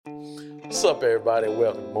What's up, everybody?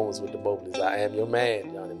 Welcome to Moments with the Mobleys. I am your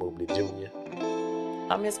man, Johnny Mobley Jr.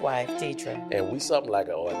 I'm his wife, Deidre. And we something like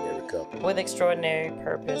an ordinary couple. With extraordinary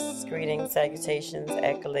purpose, greetings, salutations,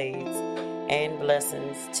 accolades, and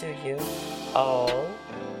blessings to you all.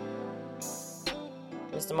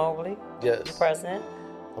 Mr. Mobley? Yes. The president?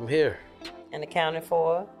 I'm here. And accounted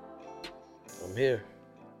for? I'm here.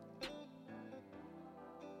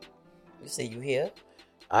 You see you here?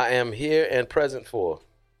 I am here and present for.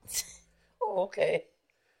 Oh, okay.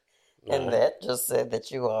 Nah. And that just said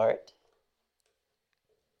that you aren't.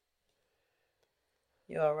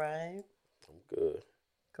 You all right? I'm good.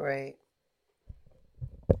 Great.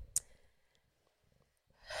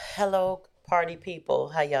 Hello, party people.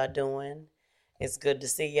 How y'all doing? It's good to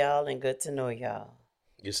see y'all and good to know y'all.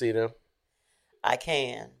 You see them? I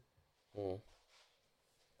can.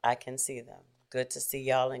 I can see them. Good to see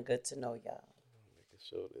y'all and good to know y'all. I can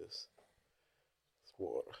show this. It's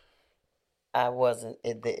water.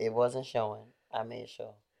 It wasn't showing. I made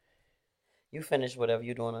sure. You finish whatever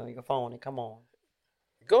you're doing on your phone and come on.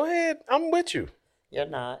 Go ahead. I'm with you. You're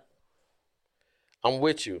not. I'm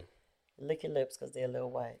with you. Lick your lips because they're a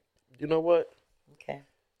little white. You know what? Okay.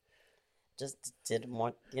 Just didn't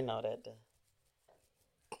want, that to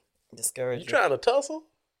discourage You trying to tussle?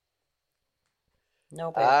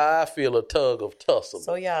 No, baby. I feel a tug of tussle.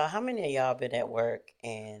 So, y'all, how many of y'all been at work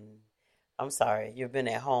and, I'm sorry, you've been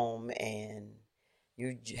at home and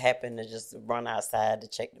you happen to just run outside to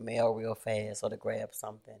check the mail real fast or to grab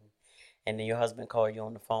something, and then your husband call you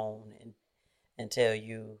on the phone and tell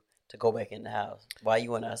you to go back in the house while you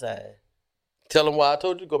went outside? Tell him why I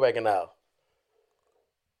told you to go back in the house.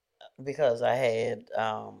 Because I had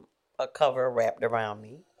a cover wrapped around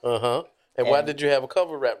me. Uh-huh. And why did you have a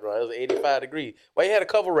cover wrapped around? It was 85 degrees. Why you had a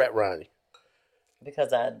cover wrapped around you?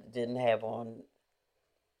 Because I didn't have on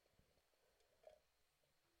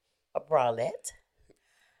a bralette.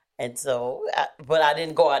 And so, but I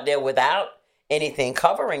didn't go out there without anything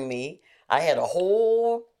covering me. I had a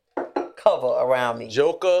whole cover around me.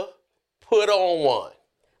 Joker, put on one.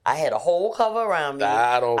 I had a whole cover around me.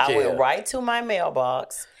 I don't care. I went right to my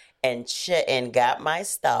mailbox and got my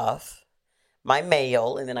stuff, my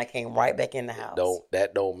mail, and then I came right back in the house.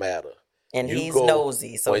 That don't matter. And he's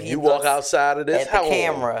nosy, so when you walk outside of this house,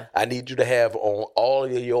 camera, I need you to have on all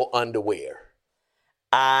of your underwear.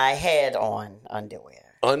 I had on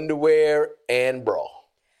underwear and bra.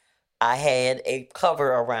 I had a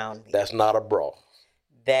cover around me. That's not a bra.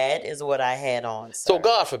 That is what I had on, sir. So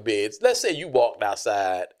God forbid, let's say you walked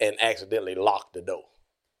outside and accidentally locked the door.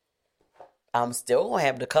 I'm still going to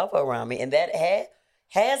have the cover around me. And that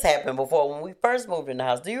has happened before when we first moved in the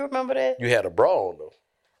house. Do you remember that? You had a bra on, though.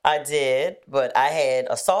 I did, but I had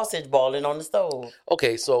a sausage balling on the stove.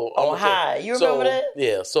 Okay, so... On high. You remember that?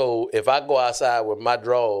 Yeah, so if I go outside with my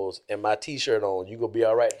drawers and my T-shirt on, you going to be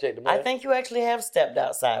all right to check the mail? I think you actually have stepped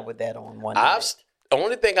outside with that on one night.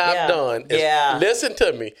 Only thing I've done is, listen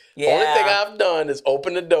to me. Yeah. Only thing I've done is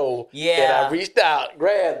open the door and I reached out,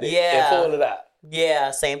 grabbed it, and pulled it out. Yeah,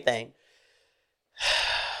 same thing.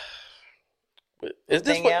 Is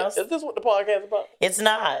this what the podcast is about? It's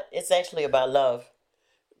not. It's actually about love.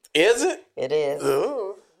 Is it? It is.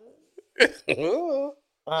 Don't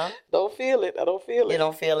feel it. I don't feel it. You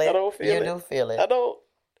don't feel it? I don't feel it. You do feel it. I don't.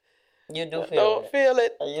 You do feel it. Don't feel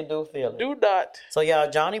it. You do feel it. Do not. So,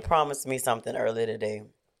 y'all, Johnny promised me something earlier today.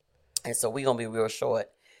 And so we're going to be real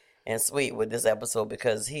short and sweet with this episode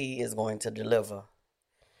because he is going to deliver.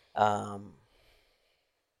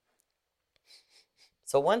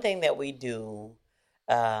 So one thing that we do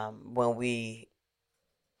when we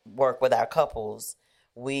work with our couples,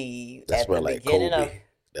 That's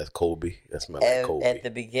Kobe. That smells like Kobe. At the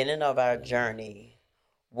beginning of our journey,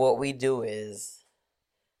 what we do is,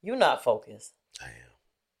 you're not focused. I am.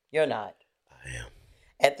 You're not. I am.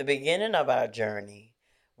 At the beginning of our journey,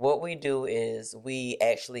 what we do is we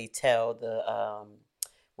actually tell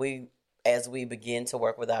as we begin to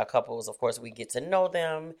work with our couples, of course, we get to know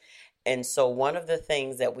them. And so one of the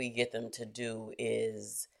things that we get them to do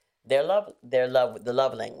is the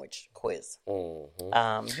love language quiz.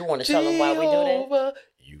 Mm-hmm. You want to tell them why we do that?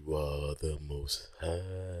 You are the most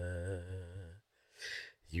high.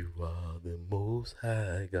 You are the most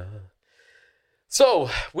high God. So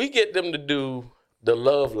we get them to do the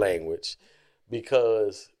love language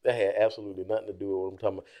because that had absolutely nothing to do with what I'm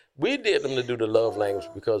talking about. We did them to do the love language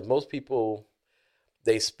because most people,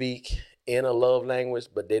 they speak in a love language,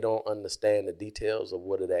 but they don't understand the details of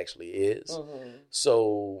what it actually is. Mm-hmm.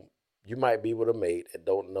 So you might be with a mate and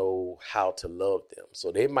don't know how to love them.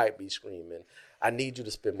 So they might be screaming, I need you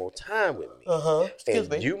to spend more time with me. Excuse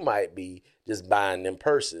me. You might be just buying them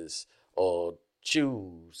purses or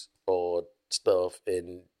choose or stuff,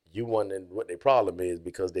 and you wondering what their problem is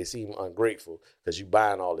because they seem ungrateful because you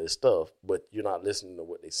buying all this stuff, but you're not listening to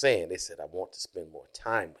what they're saying. They said, I want to spend more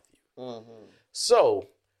time with you. Mm-hmm. So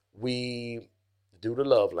we do the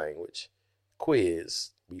love language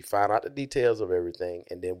quiz. We find out the details of everything,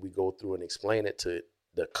 and then we go through and explain it to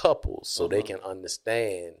the couples so they can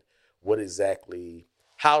understand what exactly,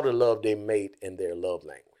 how to love their mate in their love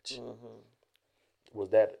language. Was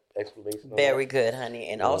that explanation? Very good, honey.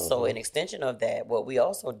 And also, an extension of that, what we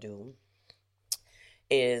also do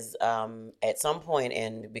is at some point,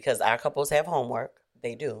 and because our couples have homework,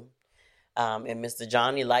 they do. And Mr.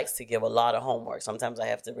 Johnny likes to give a lot of homework. Sometimes I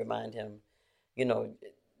have to remind him,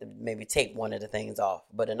 maybe take one of the things off.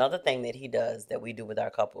 But another thing that he does that we do with our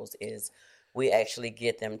couples is we actually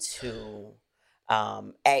get them to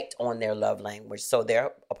act on their love language. So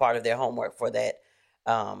they're a part of their homework for that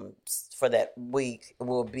week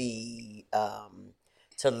will be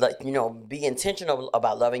to be intentional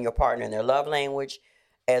about loving your partner in their love language,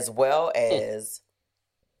 as well as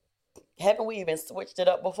haven't we even switched it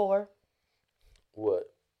up before?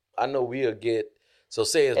 What? I know we'll get, so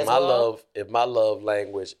say it's As my well? love, if my love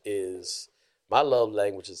language is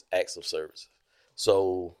acts of service.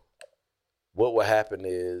 So what will happen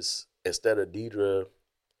is, instead of Deidre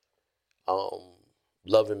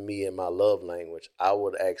loving me in my love language, I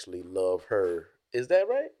would actually love her. Is that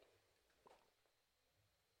right?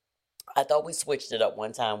 I thought we switched it up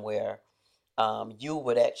one time where you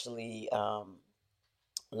would actually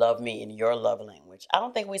love me in your love language. I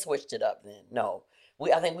don't think we switched it up then. No.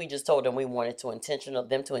 I think we just told them we wanted to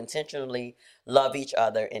intentionally love each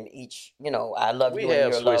other in each, I love We you in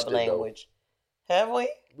have your love switched it, though. language. Have we?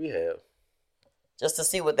 We have. Just to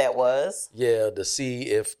see what that was? Yeah, to see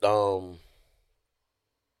if I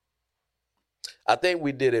think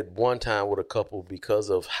we did it one time with a couple because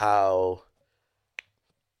of how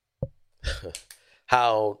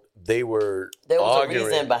they were There was arguing. a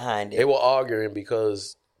reason behind it. They were arguing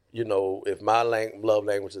because, if my love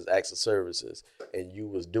language is acts of services and you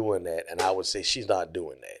was doing that, and I would say she's not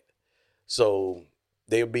doing that. So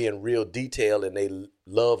they were being real detailed in their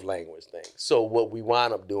love language thing. So what we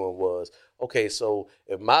wound up doing was, okay, so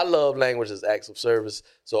if my love language is acts of service,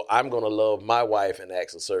 so I'm going to love my wife in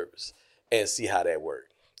acts of service and see how that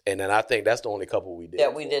worked. And then I think that's the only couple we did.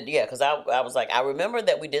 That we did, yeah, because I was like, I remember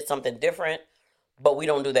that we did something different, but we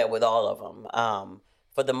don't do that with all of them.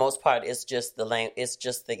 For the most part, it's just it's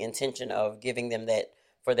just the intention of giving them that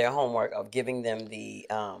for their homework, of giving them the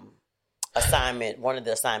assignment. One of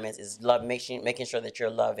the assignments is making sure that you're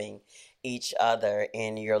loving each other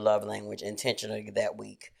in your love language intentionally that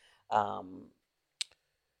week.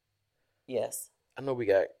 Yes. I know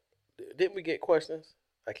didn't we get questions?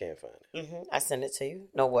 I can't find it. I sent it to you.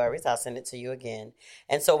 No worries. I'll send it to you again.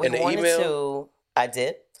 And so we In the wanted email? to, I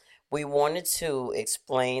did. We wanted to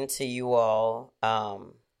explain to you all, that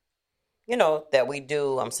we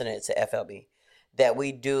do, I'm sending it to FLB, that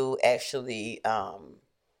we do actually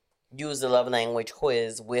use the love language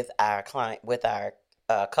quiz with our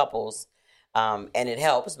couples. And it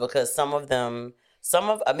helps because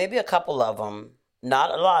maybe a couple of them,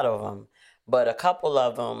 not a lot of them, but a couple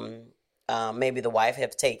of them, maybe the wife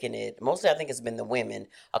have taken it. Mostly I think it's been the women.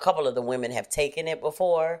 A couple of the women have taken it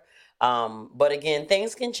before. But again,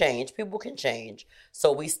 things can change. People can change.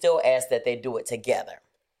 So we still ask that they do it together.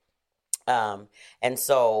 And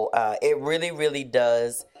so it really, really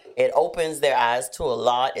does. It opens their eyes to a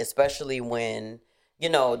lot, especially when,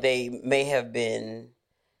 they may have been,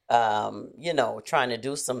 trying to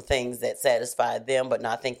do some things that satisfy them, but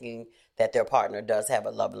not thinking that their partner does have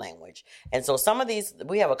a love language. And so some of these,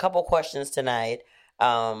 we have a couple questions tonight.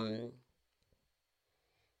 About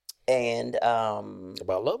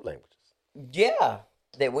love languages. Yeah,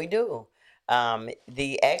 that we do.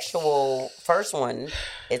 The actual first one,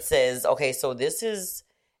 it says, okay, so this is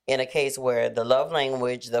in a case where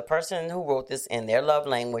the person who wrote this in their love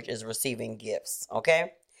language is receiving gifts,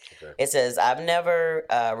 okay? It says, I've never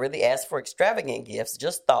really asked for extravagant gifts,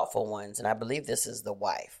 just thoughtful ones, and I believe this is the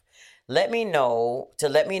wife. Let me know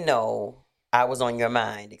I was on your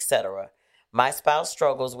mind, etc. My spouse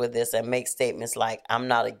struggles with this and makes statements like, I'm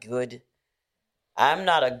not a good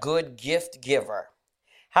gift giver.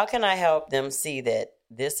 How can I help them see that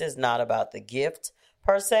this is not about the gift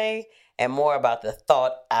per se and more about the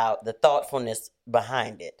thoughtfulness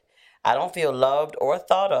behind it? I don't feel loved or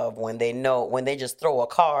thought of when they just throw a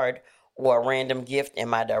card or a random gift in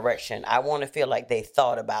my direction. I want to feel like they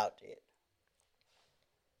thought about it.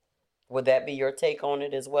 Would that be your take on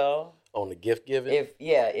it as well? On the gift giving?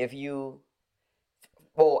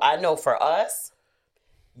 I know for us,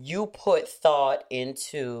 you put thought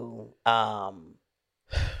into,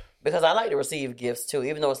 because I like to receive gifts too,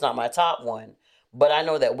 even though it's not my top one. But I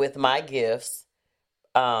know that with my gifts,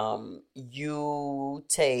 you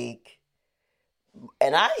take,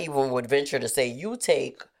 and I even would venture to say you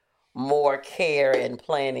take more care in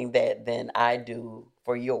planning that than I do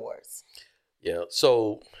for yours. Yeah.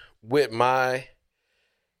 So with my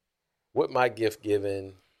gift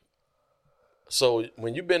giving, so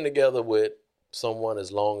when you've been together with someone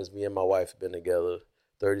as long as me and my wife have been together,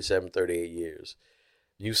 37, 38 years,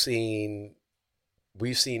 you've seen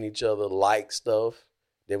we've seen each other like stuff,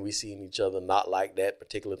 then we've seen each other not like that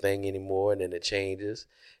particular thing anymore, and then it changes,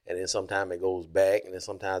 and then sometimes it goes back, and then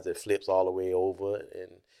sometimes it flips all the way over,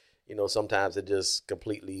 and sometimes it just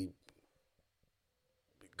completely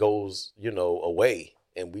goes away,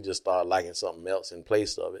 and we just start liking something else in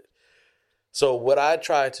place of it. So what I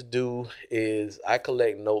try to do is I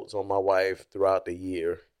collect notes on my wife throughout the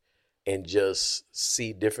year and just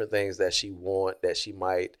see different things that she might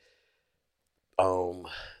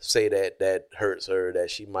say that hurts her,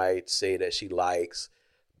 that she might say that she like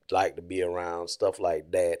to be around, stuff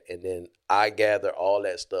like that. And then I gather all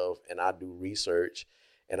that stuff and I do research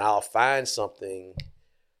and I'll find something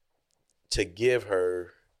to give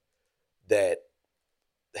her that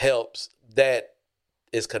helps, that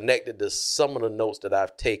is connected to some of the notes that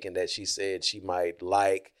I've taken that she said she might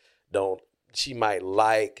like, she might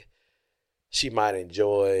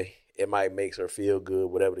enjoy, it might make her feel good,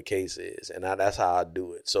 whatever the case is. And that's how I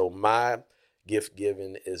do it. So my gift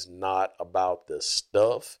giving is not about the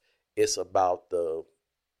stuff. It's not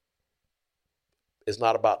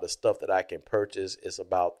about the stuff that I can purchase. It's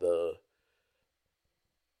about the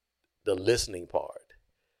listening part.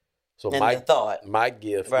 So and the thought. My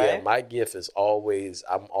gift, right? yeah, my gift is always,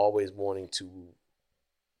 I'm always wanting to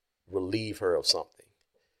relieve her of something.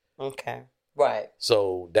 Okay. Right.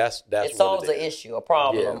 So that's it solves an issue, a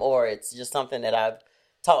problem, or it's just something that I've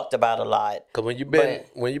talked about a lot. Because when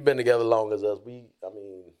you've been together long as us,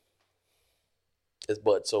 it's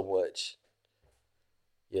but so much,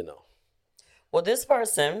 Well, this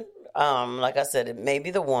person, like I said, it may be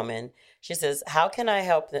the woman. She says, "How can I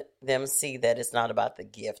help them see that it's not about the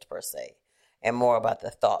gift per se, and more about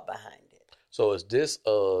the thought behind it?" So is this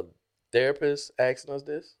a therapist asking us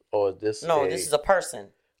this, or is this this is a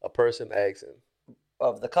person? A person asking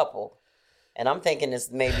of the couple, and I'm thinking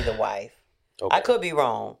it's maybe the wife. Okay. I could be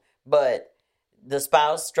wrong, but the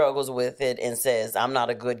spouse struggles with it and says, "I'm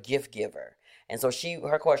not a good gift giver." And so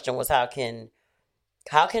her question was, how can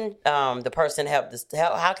the person help this?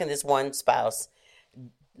 How can this one spouse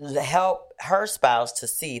help her spouse to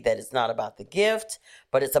see that it's not about the gift,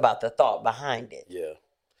 but it's about the thought behind it? Yeah.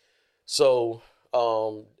 So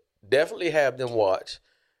definitely have them watch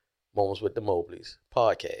Moments with the Mobleys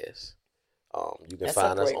podcast. You can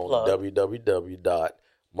find us on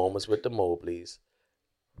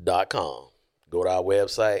www.momentswiththemobleys.com. Go to our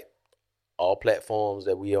website. All platforms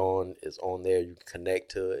that we on is on there. You can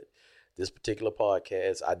connect to it. This particular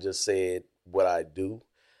podcast, I just said what I do.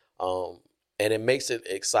 And it makes it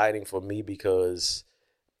exciting for me because,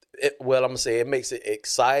 it makes it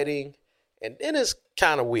exciting. And then it's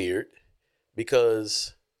kind of weird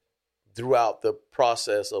because throughout the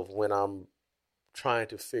process of when I'm trying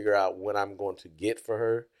to figure out what I'm going to get for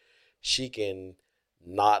her, she can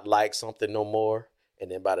not like something no more.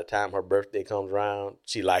 And then by the time her birthday comes around,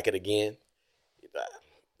 she like it again.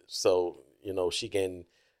 So, she can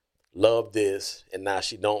love this and now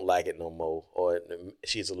she don't like it no more, or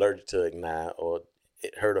she's allergic to it now, or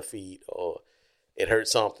it hurt her feet, or it hurt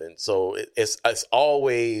something. So it's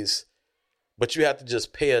always, but you have to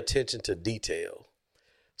just pay attention to detail.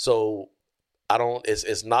 So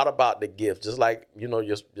it's not about the gift. Just like,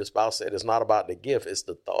 your spouse said, it's not about the gift. It's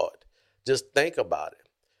the thought. Just think about it.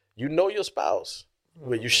 You know your spouse.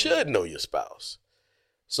 Well, you should know your spouse.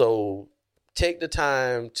 So take the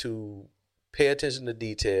time to pay attention to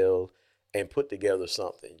detail and put together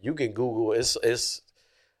something. You can Google. It's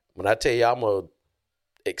when I tell you I'm a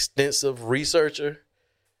extensive researcher,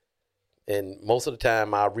 and most of the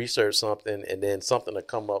time I research something and then something will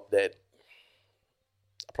come up that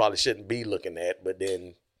I probably shouldn't be looking at, but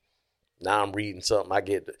then now I'm reading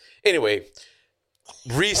something. Anyway,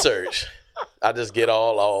 research. I just get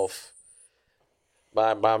all off.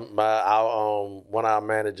 One of our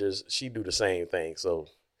managers, she do the same thing. So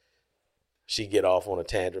she get off on a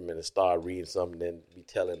tantrum and start reading something and be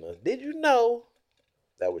telling us, "Did you know?"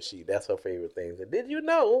 That's her favorite thing. "Did you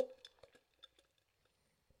know?"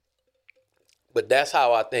 But that's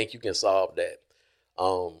how I think you can solve that.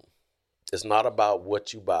 It's not about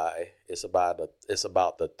what you buy. It's about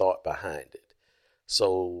the thought behind it.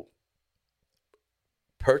 So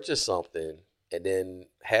purchase something and then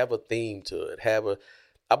have a theme to it.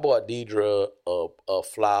 I bought Deidre a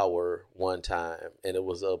flower one time, and it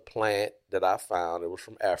was a plant that I found. It was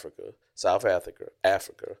from Africa, South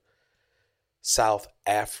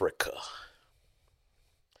Africa.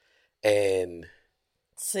 And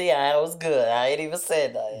see, I was good. I ain't even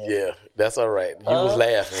said that yet. yeah, that's all right. You was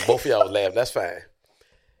laughing. Both of y'all was laughing. That's fine.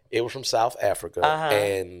 It was from South Africa,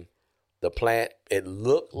 and the plant, it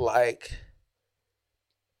looked like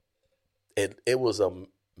it was a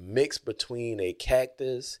mix between a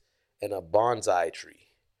cactus and a bonsai tree.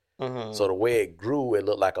 Mm-hmm. So the way it grew, it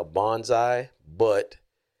looked like a bonsai, but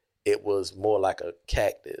it was more like a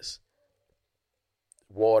cactus.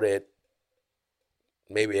 Watered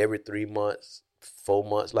maybe every 3 months, 4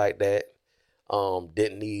 months, like that.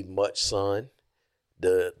 Didn't need much sun.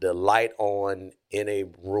 The light on in a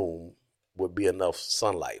room would be enough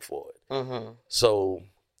sunlight for it. Mm-hmm. So,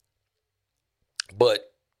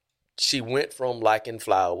 but she went from liking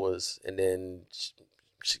flowers, and then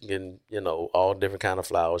she can, all different kind of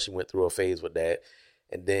flowers. She went through a phase with that,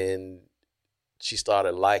 and then she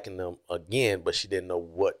started liking them again, but she didn't know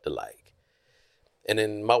what to like. And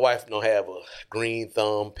then my wife don't have a green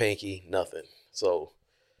thumb, pinky, nothing. So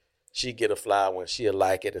she get a flower and she'll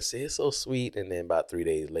like it and say it's so sweet, and then about 3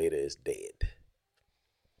 days later it's dead.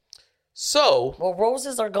 So, well,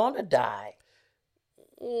 roses are gonna die.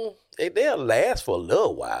 They'll last for a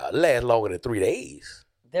little while. They last longer than 3 days.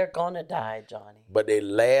 They're gonna die, Johnny. But they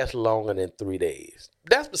last longer than 3 days.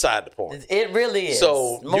 That's beside the point. It really is.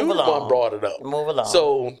 So you the one brought it up. Move along.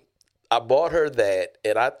 So I bought her that,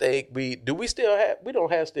 and I think we don't still have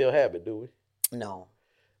it, do we? No.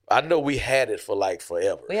 I know we had it for like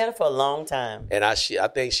forever. We had it for a long time. And I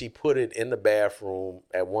think she put it in the bathroom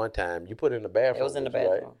at one time. You put it in the bathroom. It was in the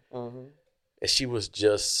bathroom. Right? Mm-hmm. And she was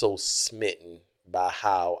just so smitten by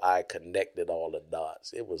how I connected all the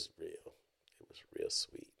dots. It was real. It was real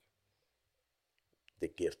sweet. The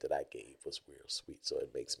gift that I gave was real sweet, so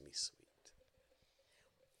it makes me sweet.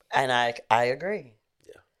 And I agree.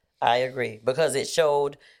 Yeah. I agree. Because it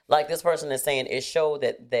showed, like this person is saying, it showed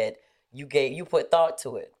that you put thought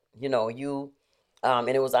to it. And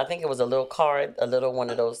it was, I think it was a little card, a little one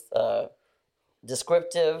of those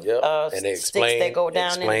descriptive and it sticks that go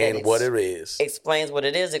down explain what it is. Explains what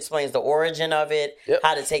it is, explains the origin of it,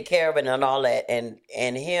 how to take care of it and all that. And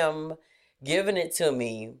him giving it to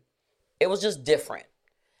me, it was just different.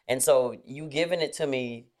 And so you giving it to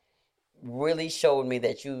me really showed me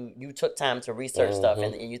that you took time to research stuff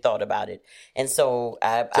and you thought about it. And so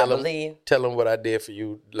I believe. Tell them what I did for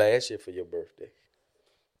you last year for your birthday.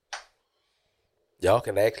 Y'all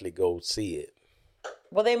can actually go see it.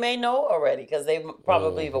 Well, they may know already because they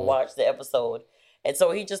probably even watched the episode. And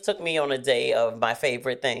so he just took me on a day of my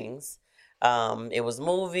favorite things. It was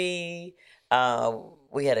movie.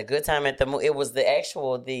 We had a good time at the movie. It was is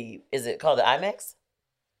it called the IMAX?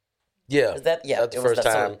 Yeah. Is that, yeah. That's the first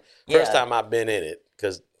time. First time I've been in it.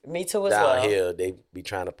 Because me too as well. Down here, they be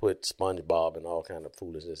trying to put SpongeBob and all kind of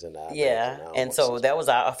foolishness in the IMAX. Yeah. And so that was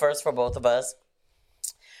our first for both of us.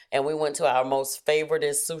 And we went to our most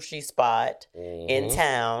favoriteest sushi spot in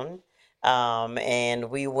town. And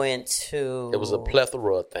we went to... It was a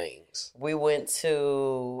plethora of things. We went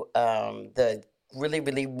to the really,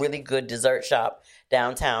 really, really good dessert shop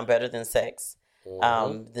downtown, Better Than Sex.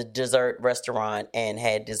 The dessert restaurant, and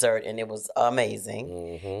had dessert, and it was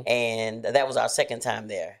amazing. And that was our second time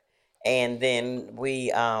there. And then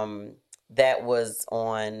we... that was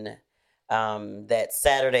on that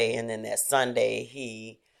Saturday, and then that Sunday,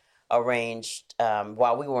 he... arranged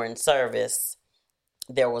while we were in service,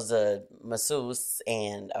 there was a masseuse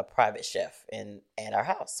and a private chef at our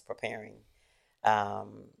house preparing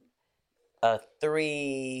a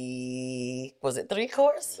three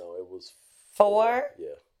course? No, it was 4. Yeah.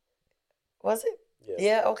 Was it?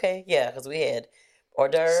 Yeah. Okay. Yeah, because we had hors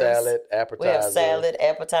d'oeuvres, salad, appetizers. We have salad,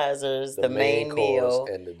 appetizers, the main meal,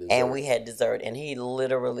 and the dessert. And we had dessert. And he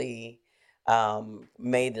literally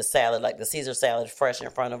made the salad, like the Caesar salad, fresh in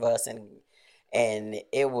front of us, and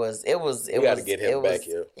it was got to get him back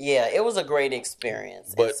here. Yeah, it was a great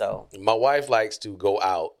experience. But and so my wife likes to go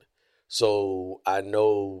out, so I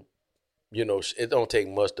know, it don't take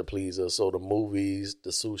much to please her. So the movies, the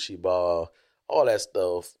sushi bar, all that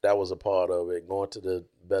stuff, that was a part of it. Going to the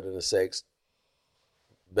Better Than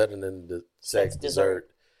the Sex dessert,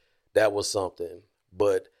 that was something.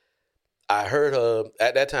 But I heard her,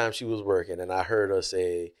 at that time she was working, and I heard her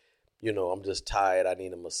say, I'm just tired, I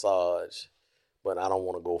need a massage, but I don't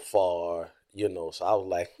want to go far, So I was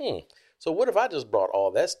like, so what if I just brought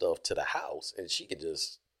all that stuff to the house and she could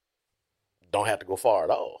just don't have to go far at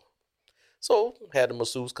all? So had the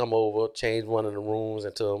masseuse come over, change one of the rooms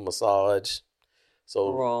into a massage.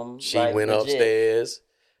 So Room, she like went legit. upstairs.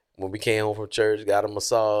 When we came home from church, got a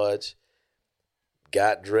massage,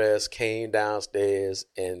 got dressed, came downstairs,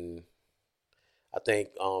 and I think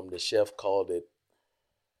the chef called it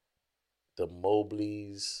the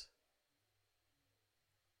Mobley's.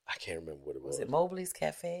 I can't remember what it was. Was it Mobley's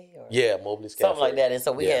Cafe or Yeah, Mobley's Cafe. something like that? And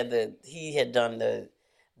so we Yeah. had he had done the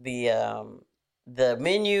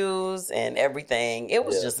menus and everything. It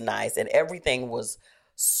was Yeah. just nice, and everything was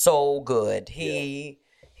so good. He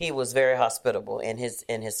was very hospitable, and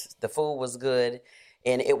the food was good,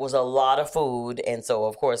 and it was a lot of food, and so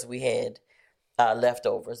of course we had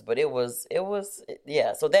leftovers, but it was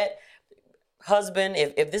yeah. So that husband,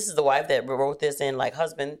 if this is the wife that wrote this in, like,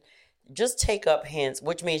 husband, just take up hints,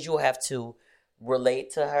 which means you'll have to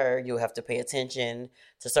relate to her. You'll have to pay attention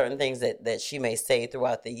to certain things that she may say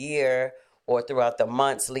throughout the year or throughout the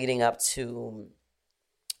months leading up to,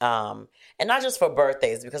 and not just for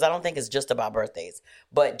birthdays, because I don't think it's just about birthdays,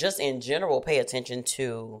 but just in general, pay attention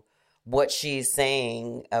to what she's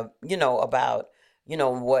saying, about,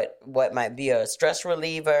 what might be a stress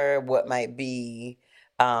reliever, what might be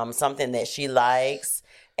something that she likes,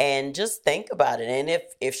 and just think about it. And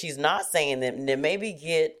if she's not saying that, then maybe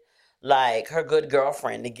get like her good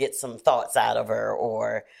girlfriend to get some thoughts out of her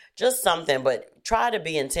or just something, but try to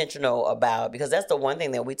be intentional about, because that's the one thing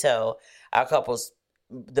that we tell our couples: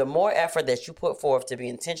 the more effort that you put forth to be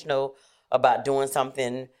intentional about doing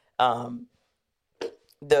something,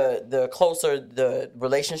 the closer the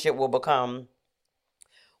relationship will become.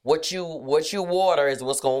 What you water is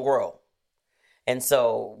what's gonna grow. And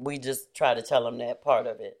so we just try to tell them that part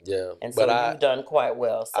of it. Yeah. And so you've done quite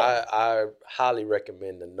well. So. I highly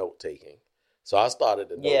recommend the note taking. So I started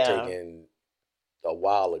the note taking a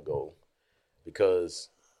while ago, because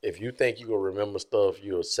if you think you're going to remember stuff,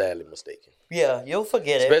 you're sadly mistaken. Yeah, you'll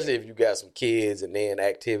forget it. Especially if you got some kids and then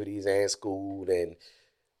activities and school, and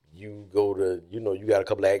you go to, you got a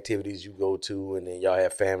couple of activities you go to, and then y'all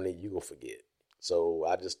have family, you going to forget. So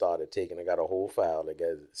I just started I got a whole file that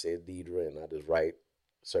says Deidre, and I just write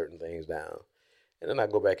certain things down. And then I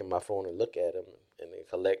go back in my phone and look at them and then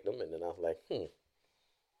collect them. And then I was like,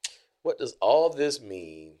 what does all this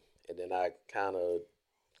mean? And then I kind of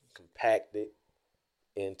compact it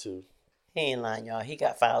into. He ain't lying, y'all. He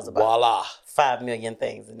got files about 5 million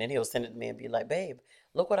things. And then he'll send it to me and be like, babe,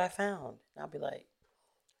 look what I found. And I'll be like,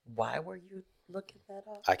 why were you looking that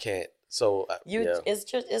up? I can't. So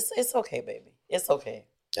it's okay, baby. It's okay.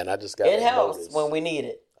 And I just got it helps when we need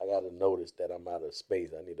it. I got to notice that I'm out of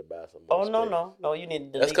space. I need to buy some more space. No, you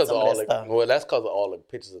need to delete some of that stuff. Well, that's because of all the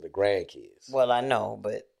pictures of the grandkids. Well, I know,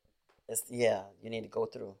 but you need to go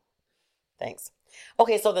through. Thanks.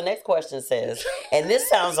 Okay, so the next question says, and this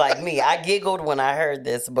sounds like me. I giggled when I heard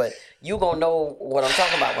this, but you gonna know what I'm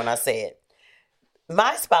talking about when I say it.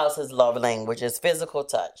 My spouse's love language is physical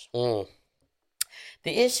touch. The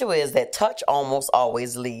issue is that touch almost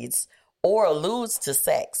always leads or alludes to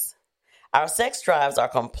sex. Our sex drives are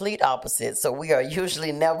complete opposites, so we are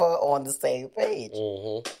usually never on the same page.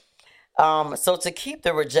 So to keep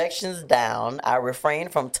the rejections down, I refrain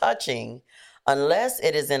from touching unless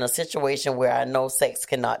it is in a situation where I know sex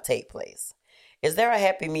cannot take place. Is there a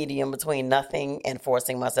happy medium between nothing and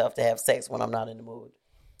forcing myself to have sex when I'm not in the mood?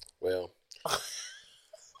 Well,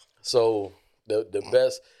 so the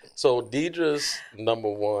best. So Deidre's number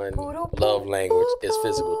one love language is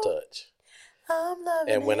physical touch.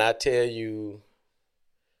 And when I tell you,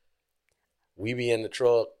 we be in the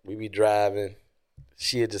truck, we be driving,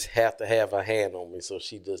 she'll just have to have her hand on me, so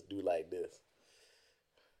she just do like this.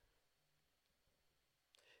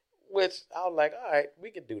 Which I was like, all right,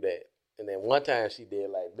 we can do that. And then one time she did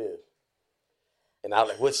like this. And I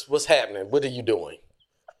was like, what's happening? What are you doing?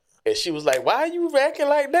 And she was like, why are you acting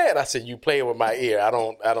like that? I said, you playing with my ear. I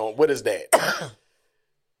don't, what is that?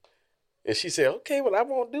 And she said, okay, well, I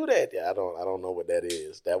won't do that. Yeah, I don't know what that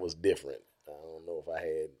is. That was different. I don't know if I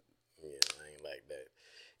had, I ain't like that.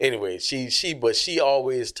 Anyway, she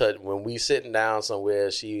always touched, when we sitting down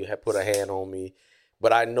somewhere, she had put her hand on me,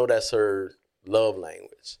 but I know that's her love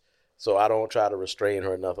language. So I don't try to restrain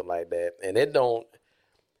her or nothing like that. And it don't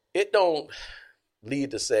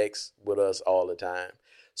lead to sex with us all the time.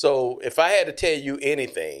 So if I had to tell you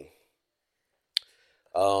anything,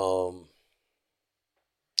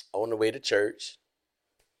 on the way to church,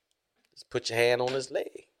 just put your hand on his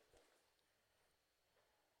leg.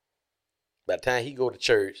 By the time he go to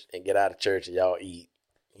church and get out of church and y'all eat,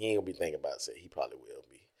 he ain't gonna be thinking about sex. He probably will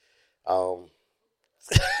be.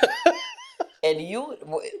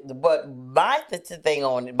 But my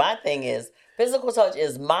thing is physical touch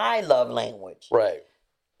is my love language. Right.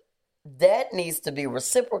 that needs to be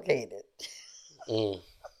reciprocated. Mm.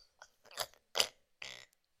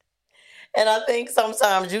 And I think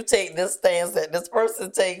sometimes you take this stance that this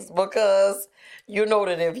person takes because you know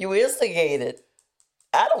that if you instigate it,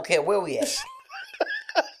 I don't care where we at.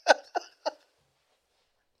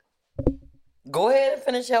 Go ahead and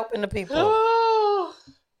finish helping the people.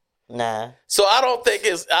 Nah. So I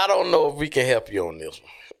don't know if we can help you on this one.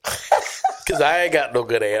 Because I ain't got no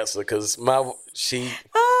good answer. Because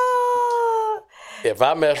if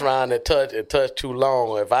I mess around and touch too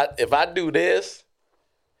long, if I do this,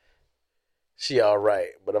 she all right.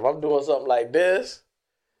 But if I'm doing something like this,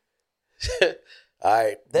 all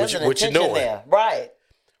right. There's an intention there. Right.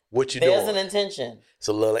 What you doing? There's an intention. It's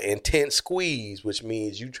a little intense squeeze, which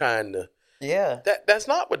means you trying to. Yeah. That's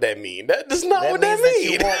not what that means. That's not what that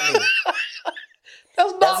means. That you want me.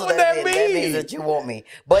 That's not what that means. That means that you want me.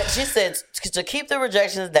 But she said, to keep the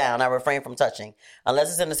rejections down, I refrain from touching, unless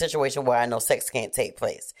it's in a situation where I know sex can't take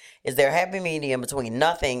place. Is there a happy medium between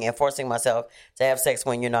nothing and forcing myself to have sex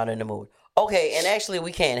when you're not in the mood? Okay, and actually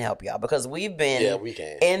we can help y'all because we've been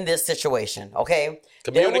in this situation, okay?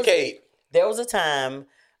 Communicate. There was a time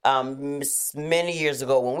many years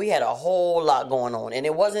ago when we had a whole lot going on, and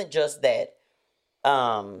it wasn't just that.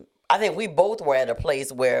 I think we both were at a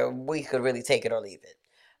place where we could really take it or leave it.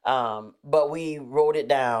 But we wrote it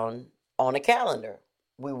down on a calendar.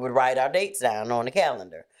 We would write our dates down on the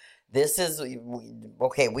calendar. This is,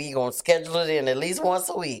 okay, we going to schedule it in at least once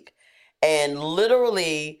a week. And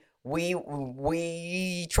literally,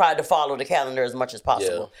 we tried to follow the calendar as much as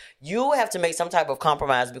possible. Yeah. You have to make some type of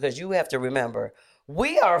compromise because you have to remember,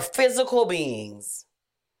 we are physical beings.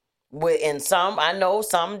 I know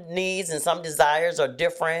some needs and some desires are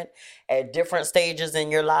different at different stages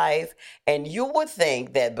in your life. And you would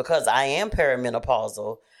think that because I am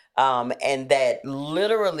perimenopausal, and that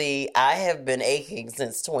literally I have been aching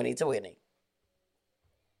since 2020.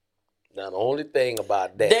 Now, the only thing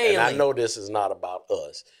about that, and I know this is not about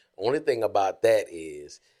us, the only thing about that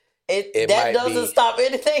is it that doesn't stop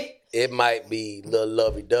anything. It might be little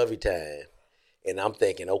lovey-dovey time. And I'm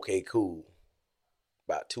thinking, okay, cool.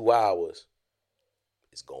 About 2 hours,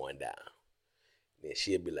 it's going down. Then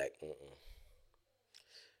she'll be like,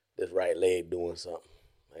 this right leg doing something.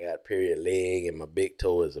 I got a period leg and my big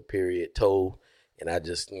toe is a period toe. And I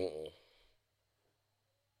just, All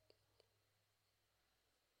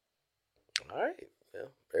right.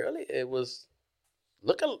 Well, early it was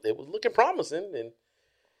looking promising. And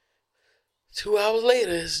 2 hours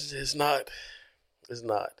later, it's not.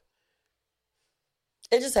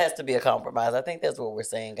 It just has to be a compromise. I think that's what we're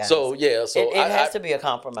saying, guys. So, yeah. So it has to be a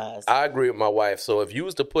compromise. I agree with my wife. So if you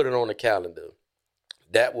was to put it on the calendar,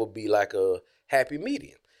 that would be like a happy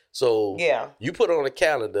medium. So you put it on the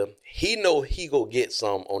calendar, he know he go get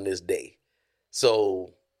some on this day.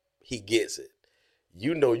 So he gets it.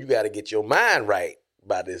 You know you got to get your mind right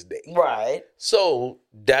by this day. Right. So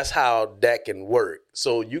that's how that can work.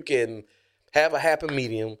 So you can have a happy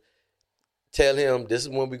medium. Tell him this is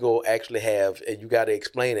when we go actually have, and you got to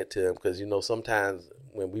explain it to him because, you know, sometimes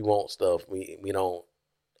when we want stuff, we don't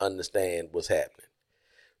understand what's happening.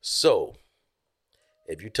 So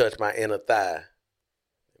if you touch my inner thigh,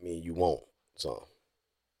 I mean, you want some.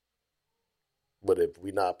 But if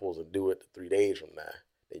we're not supposed to do it 3 days from now,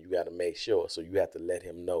 then you got to make sure. So you have to let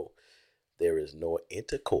him know there is no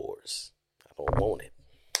intercourse. I don't want it.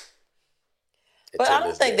 But I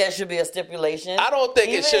don't think that should be a stipulation. I don't think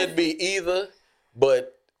it should be either,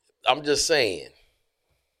 but I'm just saying.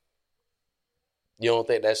 You don't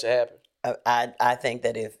think that should happen? I think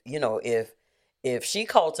that if she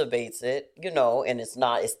cultivates it, and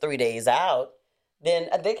it's 3 days out, then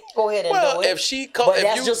they can go ahead and do it. But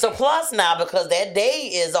that's just a plus now because that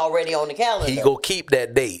day is already on the calendar. He go keep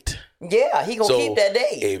that date. Yeah, he gonna keep that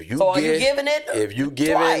date. Are you giving it? If you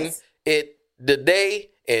giving it the day.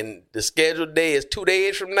 And the scheduled day is 2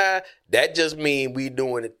 days from now. That just means we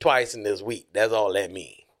doing it twice in this week. That's all that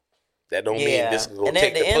means. That don't mean this is going to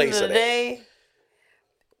take the place of that. Day,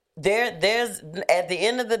 there's at the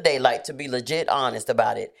end of the day, like to be legit honest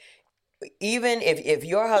about it, even if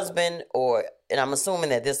your husband and I'm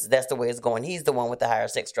assuming that that's the way it's going, he's the one with the higher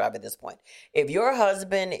sex drive at this point. If your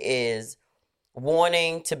husband is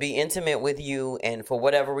wanting to be intimate with you and for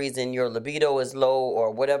whatever reason your libido is low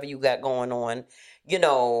or whatever you got going on,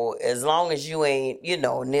 as long as you ain't,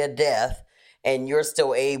 near death and you're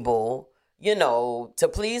still able, to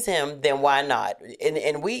please him, then why not?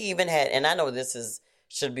 And we even had, and I know this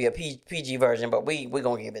should be a PG version, but we're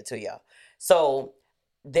going to give it to y'all. So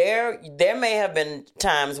there may have been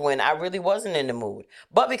times when I really wasn't in the mood,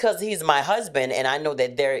 but because he's my husband and I know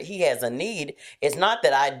that he has a need, it's not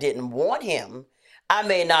that I didn't want him. I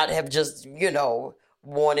may not have just,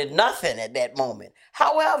 wanted nothing at that moment.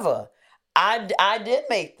 However, I did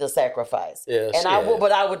make the sacrifice. Yes, and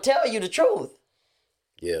I would tell you the truth.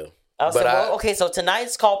 Yeah. I said, well, okay, so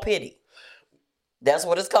tonight's called pity. That's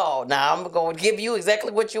what it's called. Now I'm going to give you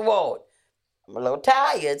exactly what you want. I'm a little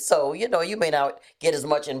tired, so, you may not get as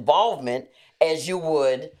much involvement as you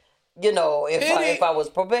would, if I was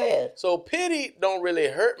prepared. So pity don't really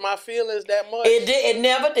hurt my feelings that much. It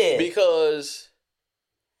never did. Because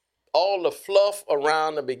all the fluff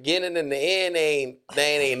around the beginning and the end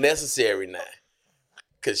ain't necessary now.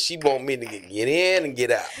 Because she want me to get in and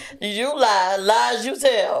get out. You lie. Lies you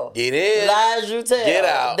tell. Get in. Lies you tell. Get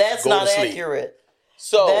out. That's go not to sleep. accurate.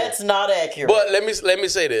 So that's not accurate. But let me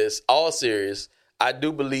say this. All serious. I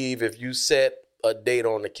do believe if you set a date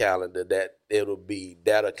on the calendar that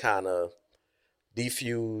that'll kind of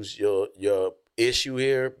defuse your issue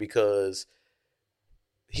here, because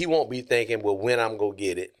he won't be thinking, well, when I'm gonna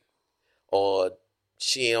get it, or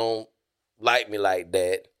she don't like me like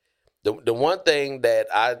that. The one thing that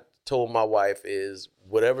I told my wife is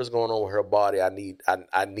whatever's going on with her body, I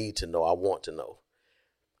need to know. I want to know.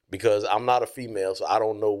 Because I'm not a female, so I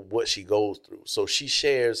don't know what she goes through. So she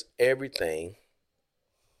shares everything.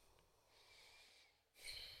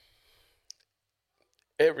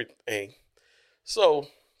 Everything. So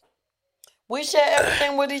we share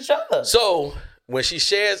everything with each other. So when she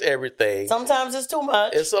shares everything, sometimes it's too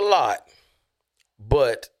much. It's a lot.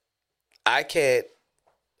 But I can't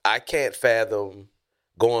fathom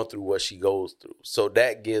going through what she goes through. So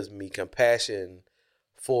that gives me compassion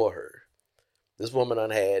for her. This woman done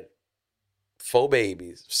had 5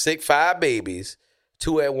 babies,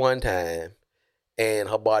 2 at one time, and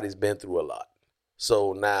her body's been through a lot.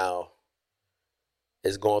 So now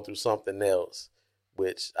it's going through something else,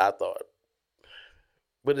 which I thought,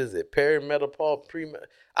 what is it, perimenopause,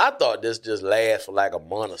 I thought this just lasts for like a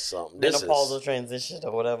month or something. Menopausal transition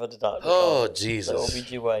or whatever the doctor called it. Jesus. The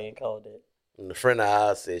OBGYN called it. And a friend of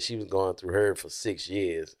ours said she was going through her for 6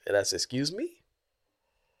 years. And I said, excuse me?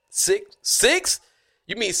 6?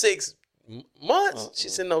 You mean 6 months? She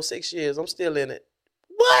said, no, 6 years. I'm still in it.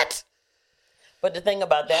 What? But the thing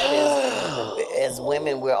about that is, as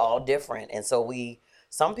women, we're all different. And so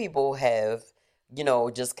some people have,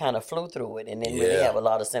 just kind of flew through it and didn't really have a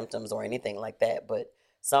lot of symptoms or anything like that. But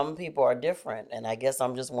some people are different. And I guess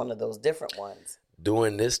I'm just one of those different ones.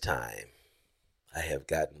 During this time, I have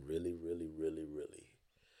gotten really, really, really, really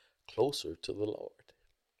closer to the Lord.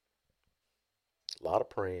 A lot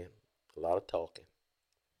of praying, a lot of talking.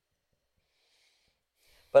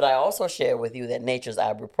 But I also share with you that nature's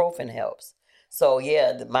ibuprofen helps. So,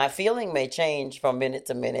 yeah, my feeling may change from minute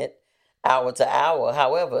to minute, hour to hour.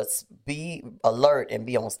 However, be alert and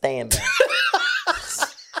be on standby.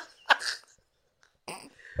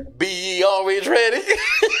 Be ye always ready.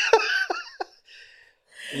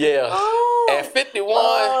 Yeah. Oh, at 51,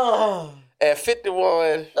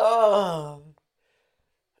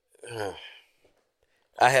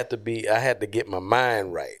 I had to get my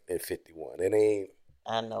mind right at 51. It ain't.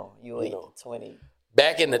 I know. You ain't 20.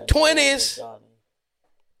 Back in the 20s.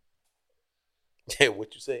 Yeah,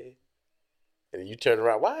 what you said? And you turn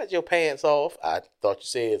around. Why is your pants off? I thought you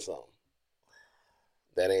said something.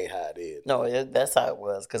 That ain't how it is. No, that's how it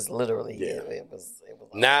was. Because literally, it was.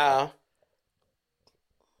 Now,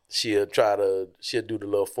 she'll do the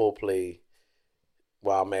little foreplay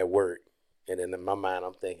while I'm at work. And then in my mind,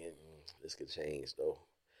 I'm thinking, this could change, though.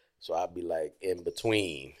 So I'll be like in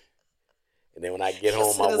between. And then when I get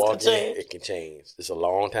home, I walk in, it can change. It's a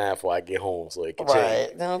long time before I get home, so it can change.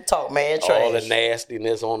 Right. Don't talk mad trash. All the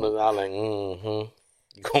nastiness on the, I'm like,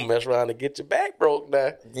 You gonna mess around and get your back broke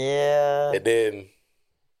now. Yeah. And then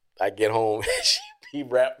I get home and she be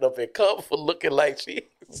wrapped up in comfort looking like she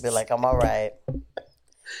be like, I'm all right.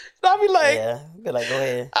 I'll be like, be like, go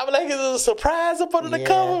ahead. I'll be like, is it a surprise up under the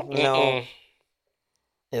cover? No.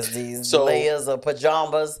 It's these layers of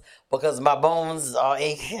pajamas because my bones are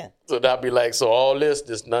aching. So I'll be like, so all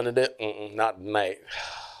this none of that? Not tonight.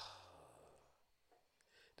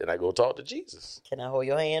 Then I go talk to Jesus. Can I hold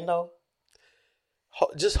your hand though?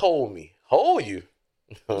 Just hold me. Hold you.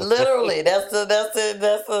 Literally, that's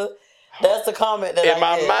the comment that in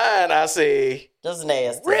my mind I say, just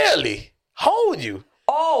nasty. Really? Hold you?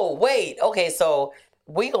 Oh, wait. Okay, so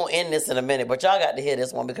we gonna end this in a minute, but y'all got to hear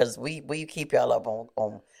this one because we keep y'all up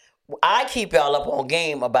on I keep y'all up on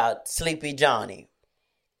game about Sleepy Johnny.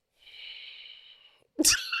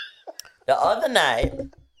 The other night,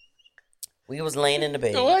 we was laying in the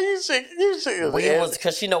bed. Why you shaking?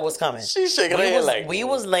 Because she know what's coming. She shaking her head like we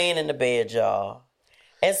was laying in the bed, y'all,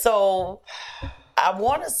 and so I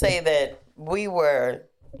want to say that we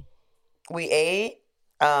ate,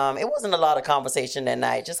 It wasn't a lot of conversation that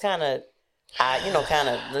night. Just kind of,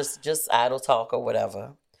 just idle talk or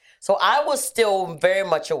whatever. So I was still very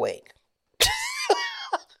much awake.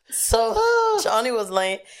 So Johnny was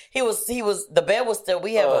laying. He was. The bed was still.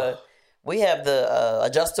 We have the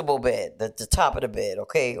adjustable bed, the top of the bed.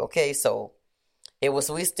 Okay. So it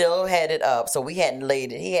was. We still had it up. So we hadn't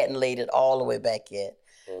laid it. He hadn't laid it all the way back yet.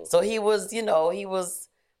 So he was.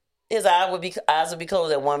 His eyes would be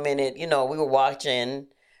closed at 1 minute. We were watching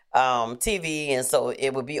TV, and so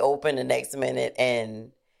it would be open the next minute,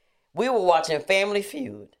 and we were watching Family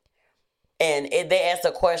Feud, and they asked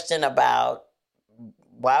a question about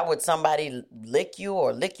why would somebody lick you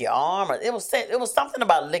or lick your arm, or it was something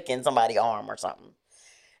about licking somebody's arm or something.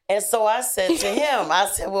 And so I said to him, I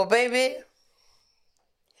said, well, baby,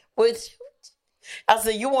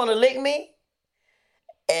 you want to lick me?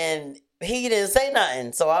 And he didn't say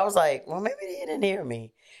nothing. So I was like, well, maybe he didn't hear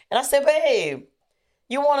me. And I said, babe,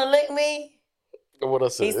 you want to lick me? What I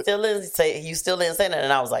said? You still didn't say nothing.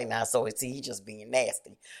 And I was like, nah, so he just being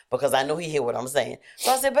nasty. Because I know he hear what I'm saying.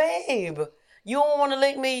 So I said, babe, you don't want to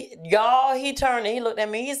lick me? Y'all, he turned and he looked at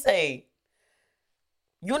me. He said,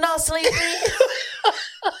 you not sleepy?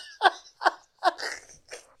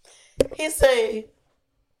 He said,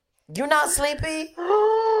 you not sleepy?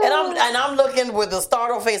 And I'm looking with a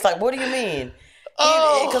startled face like, what do you mean?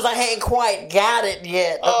 Because I hadn't quite got it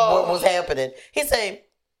yet what was happening. He said,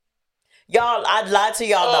 y'all, I lied to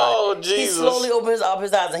y'all not. Oh, Jesus. He slowly opens up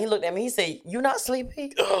his eyes and he looked at me. He said, you not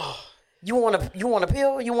sleepy? You want a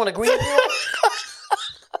pill? You want a green pill?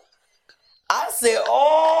 I said,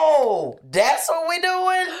 oh, that's what we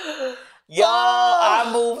doing? Y'all, I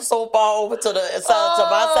moved so far over to my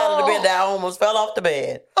side of the bed that I almost fell off the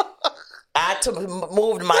bed. I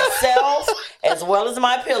moved myself as well as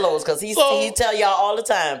my pillows, because he tell y'all all the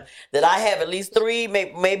time that I have at least 3,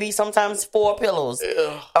 maybe sometimes 4 pillows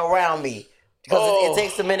around me, because it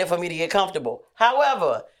takes a minute for me to get comfortable.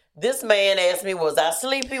 However, this man asked me, was I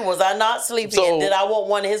sleepy? Was I not sleepy? And did I want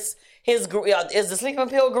one of his is the sleeping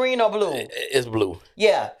pill green or blue? It's blue.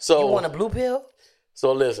 Yeah. So you want a blue pill?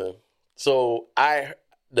 So listen. So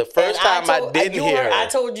the first time I didn't hear her, I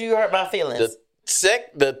told you hurt my feelings.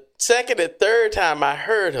 The second and third time I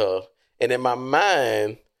heard her, and in my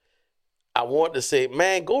mind, I wanted to say,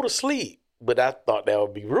 man, go to sleep. But I thought that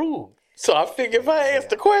would be rude. So I figured if I asked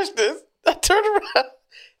the questions, I turned around,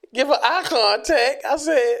 give her eye contact. I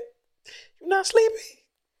said, you not sleepy?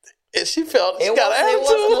 And she got an attitude. It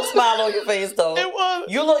wasn't no smile on your face, though. It was.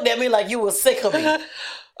 You looked at me like you were sick of me.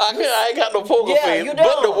 I ain't got no poker face. You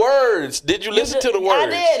but the words, did you listen to the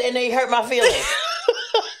words? I did, and they hurt my feelings.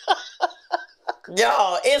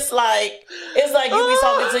 Y'all, it's like you be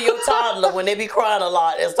talking to your toddler when they be crying a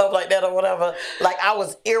lot and stuff like that or whatever. Like, I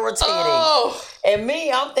was irritating. And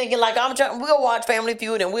me, I'm thinking like we'll watch Family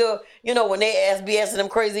Feud and we'll, when they be asking them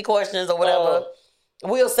crazy questions or whatever,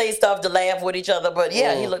 we'll say stuff to laugh with each other. But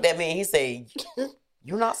yeah, he looked at me and he said,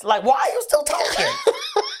 you not, like, why are you still talking?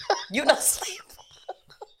 You not sleeping?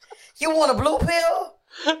 You want a blue pill?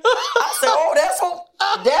 I said,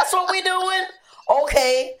 oh, that's what we doing?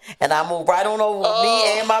 Okay. And I moved right on over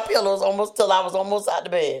me and my pillows till I was almost out the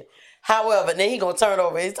bed. However, then he gonna turn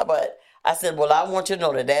over. He's talking about, I said, well, I want you to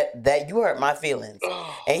know that you hurt my feelings.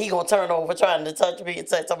 And he gonna turn over trying to touch me and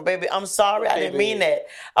say something, baby, I'm sorry. I didn't mean that.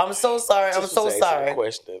 I'm so sorry. I'm so sorry.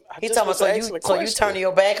 He talking about, so you turning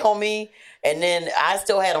your back on me? And then I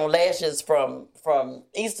still had on lashes from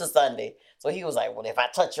Easter Sunday. So he was like, well, if I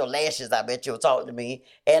touch your lashes, I bet you'll talk to me.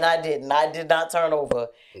 And I didn't. I did not turn over.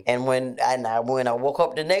 And when I woke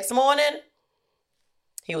up the next morning,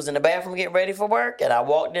 he was in the bathroom getting ready for work. And I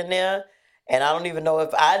walked in there. And I don't even know if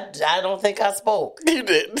I don't think I spoke. You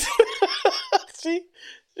didn't. See?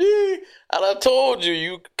 And I told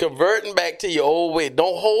you converting back to your old way.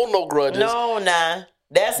 Don't hold no grudges. No, nah.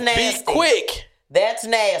 That's nasty. Be quick. That's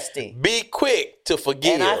nasty. Be quick to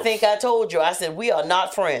forgive. And I think I told you. I said, we are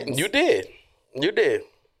not friends. You did. And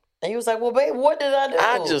he was like, well, babe, what did I do?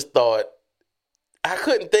 I just thought, I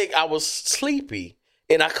couldn't think. I was sleepy.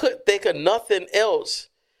 And I couldn't think of nothing else.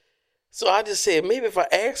 So I just said, maybe if I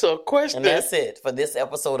ask her a question. And that's it for this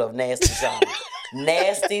episode of Nasty Johnny.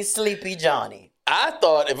 Nasty, Sleepy Johnny. I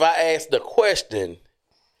thought if I asked the question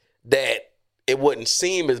that it wouldn't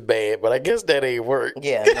seem as bad, but I guess that ain't work.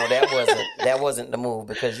 Yeah, no, that wasn't the move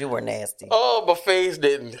because you were nasty. Oh, my face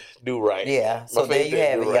didn't do right. Yeah, so there you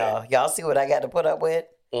have it, y'all. Y'all see what I got to put up with?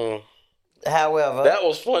 However, that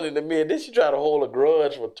was funny to me. And then she tried to hold a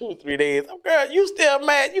grudge for 2-3 days. Oh, girl, you still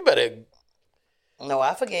mad? You better. No,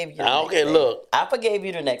 I forgave you. I don't care. Look, I forgave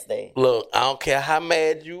you the next day. Look, I don't care how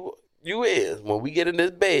mad you You is. When we get in this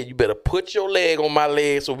bed, you better put your leg on my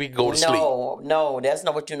leg so we can go to sleep. No, that's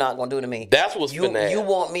not what you're not gonna do to me. That's what's you. finna happen. You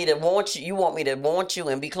want me to want you. You want me to want you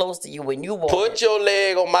and be close to you when you want Put it. your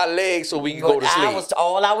leg on my leg so we can go to sleep.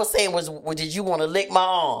 All I was saying was, did you want to lick my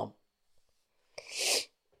arm?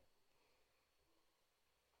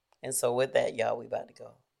 And so with that, y'all, we about to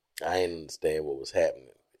go. I didn't understand what was happening.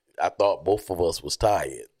 I thought both of us was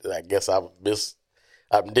tired. I guess I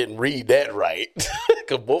didn't read that right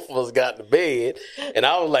because both of us got to bed, and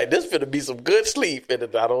I was like, "This finna be some good sleep." And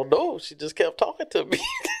I don't know. She just kept talking to me,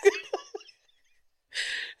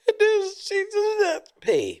 and then she just said,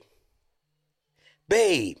 "Babe,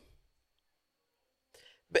 babe,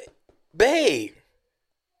 babe."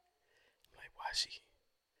 I'm like, why she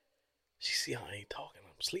see how I ain't talking?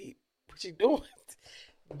 I'm asleep. What you doing,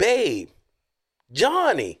 babe?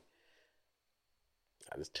 Johnny.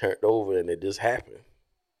 I just turned over and it just happened.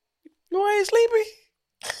 You know I ain't sleepy.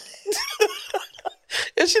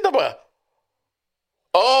 And she talking about,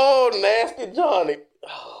 oh, nasty Johnny.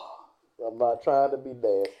 Oh, I'm not trying to be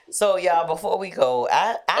nasty. So y'all, before we go,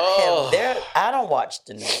 I don't watch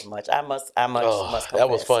the news much. I must confess. That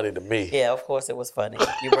was funny to me. Yeah, of course it was funny.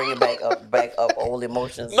 You bring it back up old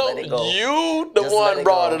emotions. No, let it go. You the just one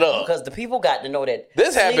brought it up because the people got to know that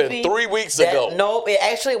this happened 3 weeks ago. No,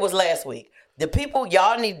 it was last week. The people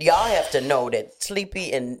y'all have to know that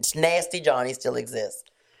Sleepy and Nasty Johnny still exists.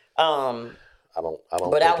 I don't.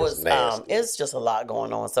 But it's just a lot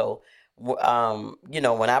going on. So,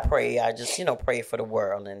 when I pray, I just pray for the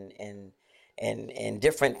world and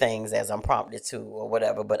different things as I'm prompted to or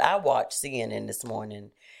whatever. But I watched CNN this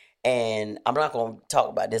morning, and I'm not going to talk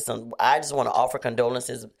about this. I just want to offer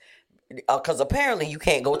condolences because apparently you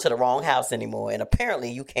can't go to the wrong house anymore, and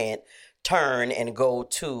apparently you can't turn and go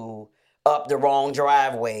up the wrong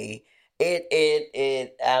driveway.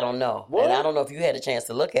 I don't know. What? And I don't know if you had a chance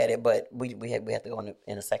to look at it, but we have to go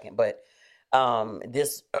in a second. But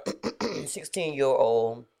this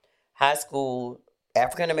 16-year-old high school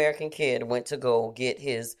African-American kid went to go get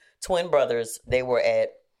his twin brothers. They were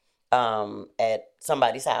at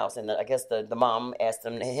somebody's house, and I guess the mom asked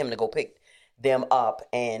him to go pick them up,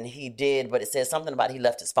 and he did, but it says something about he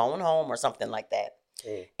left his phone home or something like that.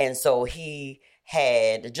 And so he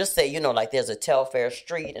had just say, like there's a Telfair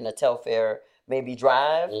Street and a Telfair maybe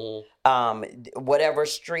Drive, whatever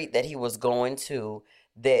street that he was going to.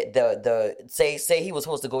 Say he was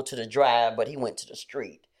supposed to go to the Drive, but he went to the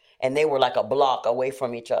street, and they were like a block away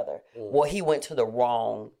from each other. Well, he went to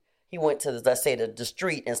let's say the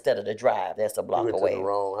street instead of the Drive. That's a block away, to the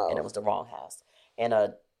wrong house. And it was the wrong house. And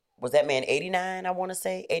was that man 89? I want to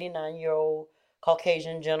say 89-year-old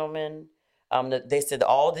Caucasian gentleman. They said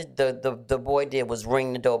all the boy did was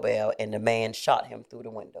ring the doorbell, and the man shot him through the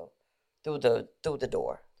window, through the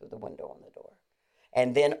window on the door,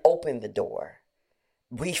 and then opened the door.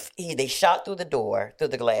 They shot through the door, through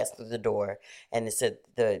the glass, through the door, and it said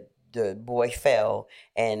the boy fell,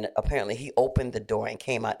 and apparently he opened the door and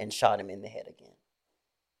came out and shot him in the head again.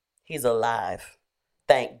 He's alive.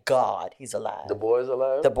 Thank God he's alive. The boy is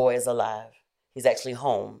alive? The boy is alive. He's actually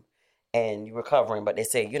home and recovering, but they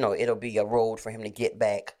say, it'll be a road for him to get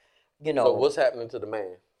back. So what's happening to the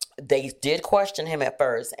man? They did question him at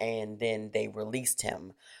first, and then they released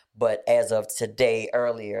him. But as of today,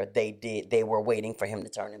 earlier, they were waiting for him to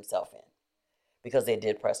turn himself in because they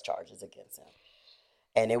did press charges against him.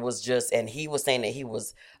 And it was and he was saying that he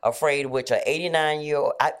was afraid, which an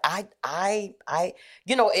 89-year-old,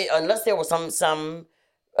 unless there was some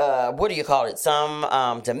what do you call it?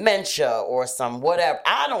 Some dementia or some whatever.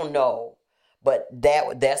 I don't know. But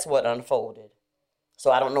that's what unfolded. So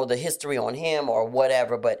I don't know the history on him or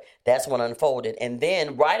whatever, but that's what unfolded. And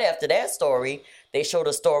then right after that story, they showed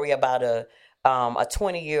a story about a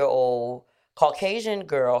 20-year-old Caucasian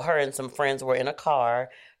girl. Her and some friends were in a car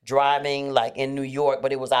driving like in New York,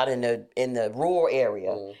 but it was out in the rural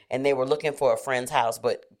area, and they were looking for a friend's house,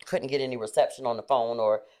 but couldn't get any reception on the phone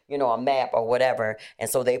or a map or whatever, and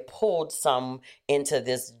so they pulled some into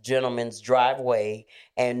this gentleman's driveway,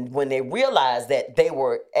 and when they realized that they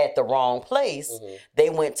were at the wrong place, they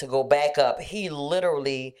went to go back up. He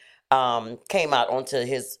literally came out onto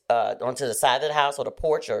the side of the house or the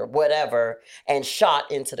porch or whatever and shot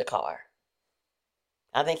into the car.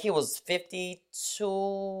 I think he was 52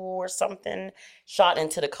 or something, shot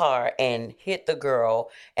into the car and hit the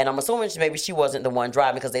girl. And I'm assuming maybe she wasn't the one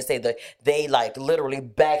driving because they say that they like literally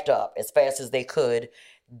backed up as fast as they could.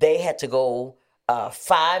 They had to go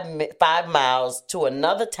 5 miles to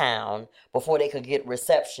another town before they could get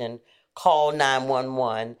reception, call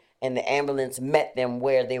 911, and the ambulance met them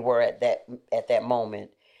where they were at that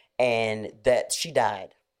moment, and that she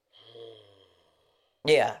died.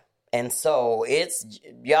 Yeah. And so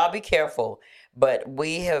y'all be careful, but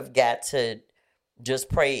we have got to just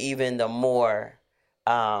pray even the more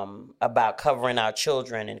about covering our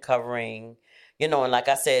children and covering, and like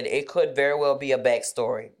I said, it could very well be a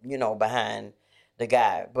backstory, behind the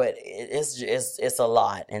guy, but it's a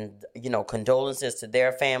lot, and condolences to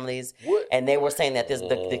their families. What? And they were saying that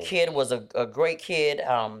the kid was a great kid,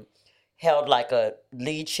 held like a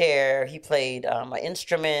lead chair. He played an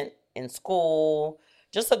instrument in school.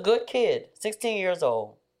 Just a good kid, 16 years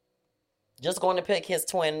old. Just going to pick his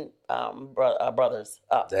twin brothers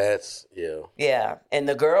up. That's, yeah. Yeah, and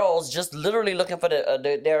the girls just literally looking for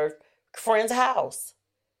their friend's house.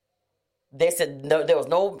 They said there was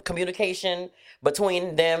no communication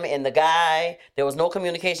between them and the guy. There was no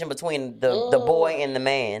communication between the boy and the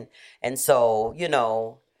man. And so,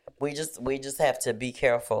 we just have to be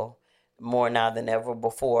careful more now than ever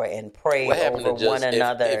before and pray over one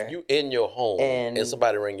another. If you in your home and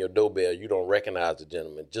somebody ring your doorbell, you don't recognize the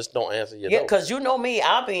gentleman, just don't answer your door. Yeah, because me,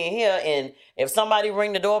 I'll be in here, and if somebody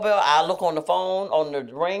ring the doorbell, I look on the phone, on the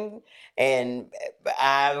ring, and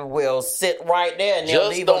I will sit right there, and they'll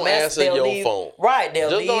leave a message. Just don't answer your phone. Right,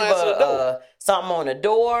 they'll leave something on the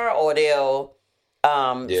door, or they'll...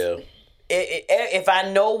 If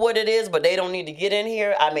I know what it is, but they don't need to get in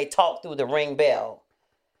here, I may talk through the ring bell.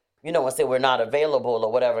 And say we're not available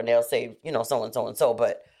or whatever, and they'll say, so and so and so.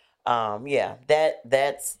 But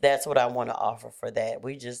that's what I want to offer for that.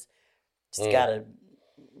 We just gotta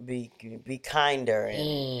be kinder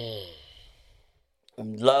and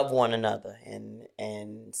love one another,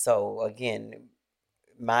 and so again,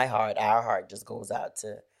 our heart just goes out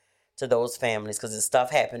to those families, because there's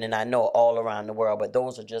stuff happening, I know, all around the world, but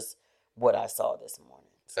those are just what I saw this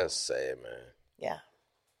morning. So. That's sad, man. Yeah.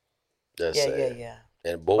 That's sad. Yeah.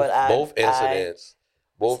 And both incidents,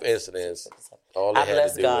 all they had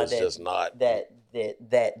to do was just not that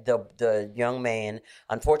the young man.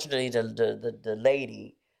 Unfortunately, the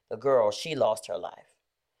lady, the girl, she lost her life,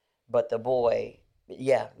 but the boy,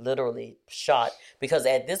 literally shot. Because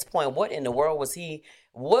at this point, what in the world was he?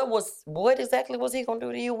 What exactly was he gonna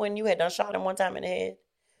do to you when you had done shot him one time in the head?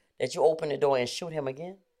 That you open the door and shoot him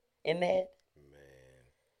again in the head? Man.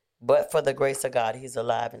 But for the grace of God, he's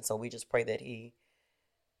alive, and so we just pray that he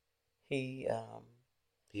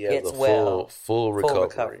has a full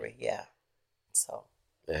recovery. Yeah. So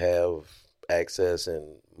to have access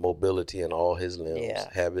and mobility in all his limbs,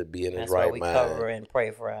 have it be in his right mind. That's why we cover and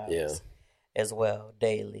pray for ours as well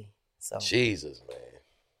daily. So Jesus, man.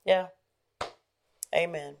 Yeah.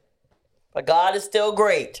 Amen. But God is still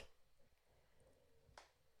great.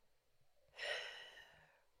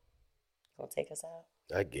 Gonna take us out?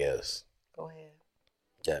 I guess. Go ahead.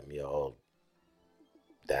 Got me all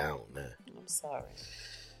down, man. I'm sorry.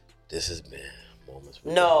 This has been Moments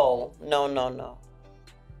with No.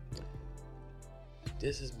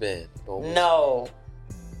 This has been Moments. No.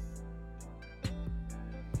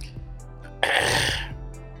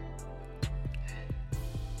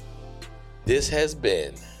 This has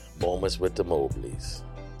been Moments with the Mobleys.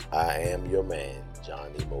 I am your man,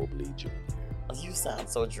 Johnny Mobley Jr. You sound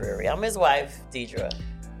so dreary. I'm his wife, Deidre.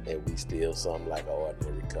 And we still something like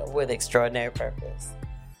ordinary couple. With extraordinary purpose.